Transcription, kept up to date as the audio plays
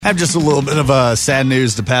have just a little bit of sad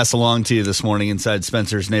news to pass along to you this morning inside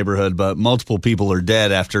Spencer's neighborhood, but multiple people are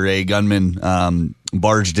dead after a gunman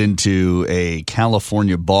barged into a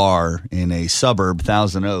California bar in a suburb,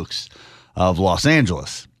 Thousand Oaks, of Los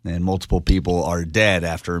Angeles. And multiple people are dead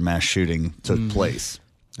after a mass shooting took place.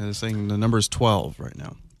 They're saying the number is 12 right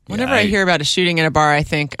now. Whenever I hear about a shooting in a bar, I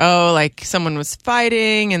think, like someone was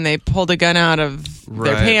fighting and they pulled a gun out of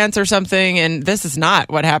their pants or something. And this is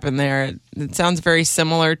not what happened there. It sounds very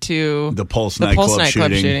similar to the Pulse nightclub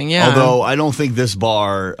shooting. Yeah. Although I don't think this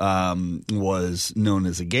bar was known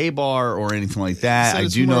as a gay bar or anything like that. I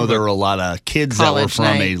do know there were a lot of kids that were from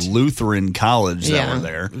a Lutheran college that were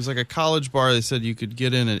there. It was like a college bar. They said you could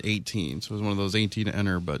get in at 18. So it was one of those 18 to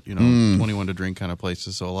enter, but 21 to drink kind of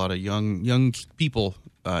places. So a lot of young people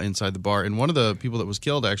inside the bar. And one of the people that was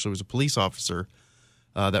killed actually was a police officer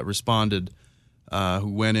that responded, who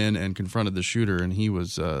went in and confronted the shooter, and he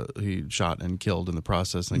shot and killed in the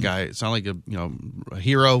process. And the guy, it sounded like a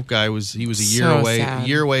hero. He was a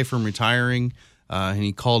year away from retiring, and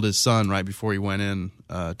he called his son right before he went in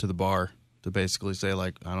to the bar to basically say,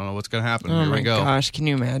 like, I don't know what's going to happen. Oh Here we go. Oh my gosh, can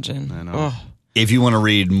you imagine? I know. Oh. If you want to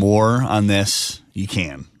read more on this, you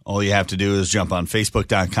can. All you have to do is jump on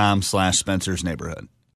Facebook.com/Spencer's Neighborhood.